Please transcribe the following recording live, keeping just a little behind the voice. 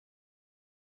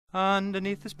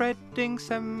Underneath the spreading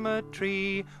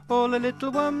cemetery, all the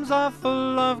little worms are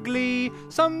full of glee.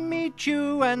 Some eat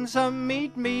you and some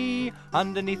eat me,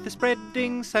 underneath the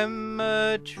spreading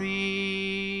cemetery.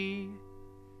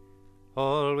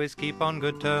 Always keep on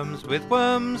good terms with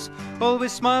worms,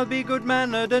 always smile, be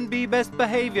good-mannered, and be best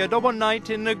behaviored, or one night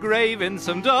in a grave in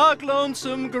some dark,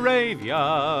 lonesome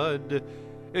graveyard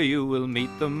you will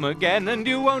meet them again, and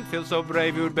you won't feel so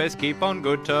brave. You'd best keep on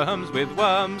good terms with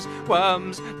worms,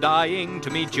 worms dying to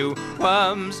meet you,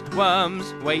 worms,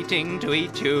 worms waiting to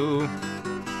eat you.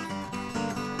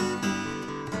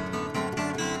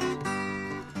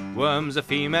 Worms are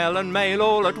female and male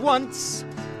all at once.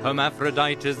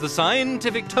 Hermaphrodite is the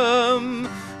scientific term.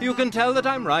 You can tell that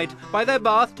I'm right by their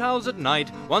bath towels at night.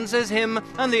 One says him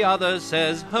and the other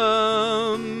says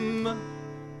herm.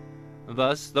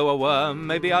 Thus, though a worm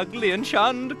may be ugly and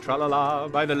shunned, tra-la-la,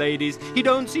 by the ladies, he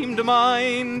don't seem to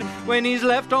mind. When he's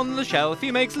left on the shelf,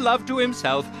 he makes love to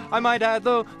himself. I might add,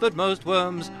 though, that most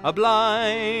worms are blind.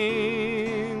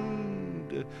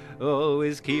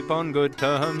 Always keep on good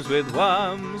terms with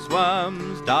worms,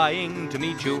 worms dying to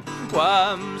meet you,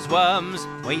 worms, worms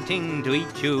waiting to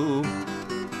eat you.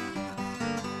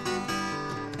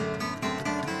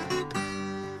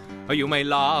 You may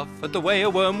laugh at the way a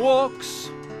worm walks.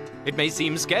 It may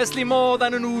seem scarcely more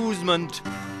than an oozement,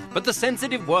 but the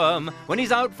sensitive worm, when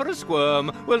he's out for a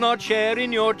squirm, will not share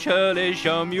in your churlish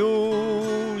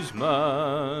amusement.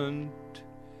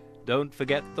 Don't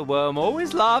forget the worm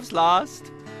always laughs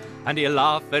last, and he'll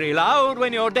laugh very loud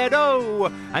when you're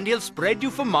dead-o, and he'll spread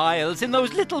you for miles in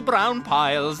those little brown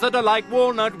piles that are like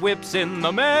walnut whips in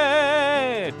the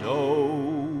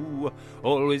meadow.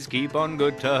 Always keep on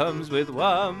good terms with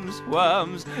worms,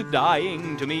 worms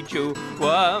dying to meet you,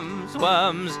 worms,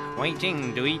 worms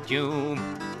waiting to eat you.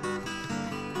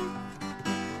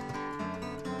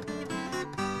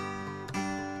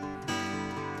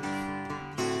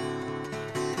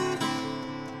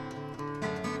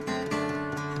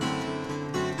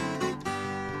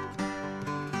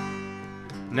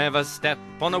 Never step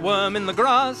on a worm in the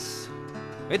grass.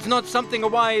 It's not something a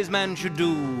wise man should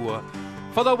do.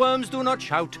 For the worms do not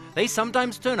shout, they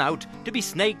sometimes turn out to be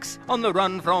snakes on the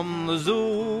run from the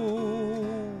zoo.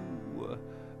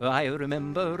 I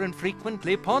remember and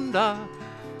frequently ponder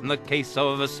the case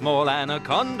of a small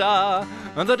anaconda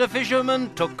that a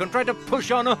fisherman took and tried to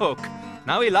push on a hook.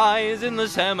 Now he lies in the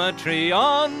cemetery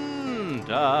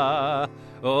under.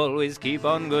 Always keep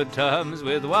on good terms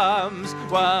with worms,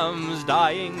 worms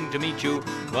dying to meet you,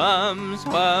 worms,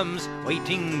 worms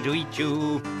waiting to eat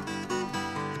you.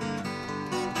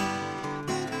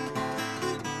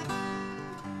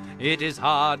 It is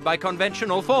hard by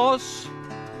conventional force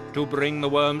to bring the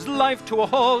worm's life to a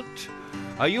halt.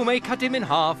 You may cut him in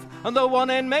half, and though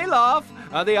one end may laugh,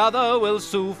 the other will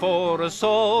sue for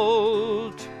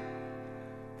assault.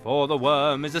 For the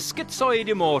worm is a schizoid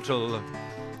immortal,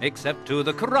 except to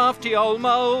the crafty old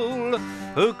mole,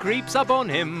 who creeps up on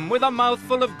him with a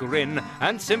mouthful of grin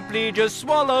and simply just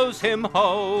swallows him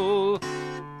whole.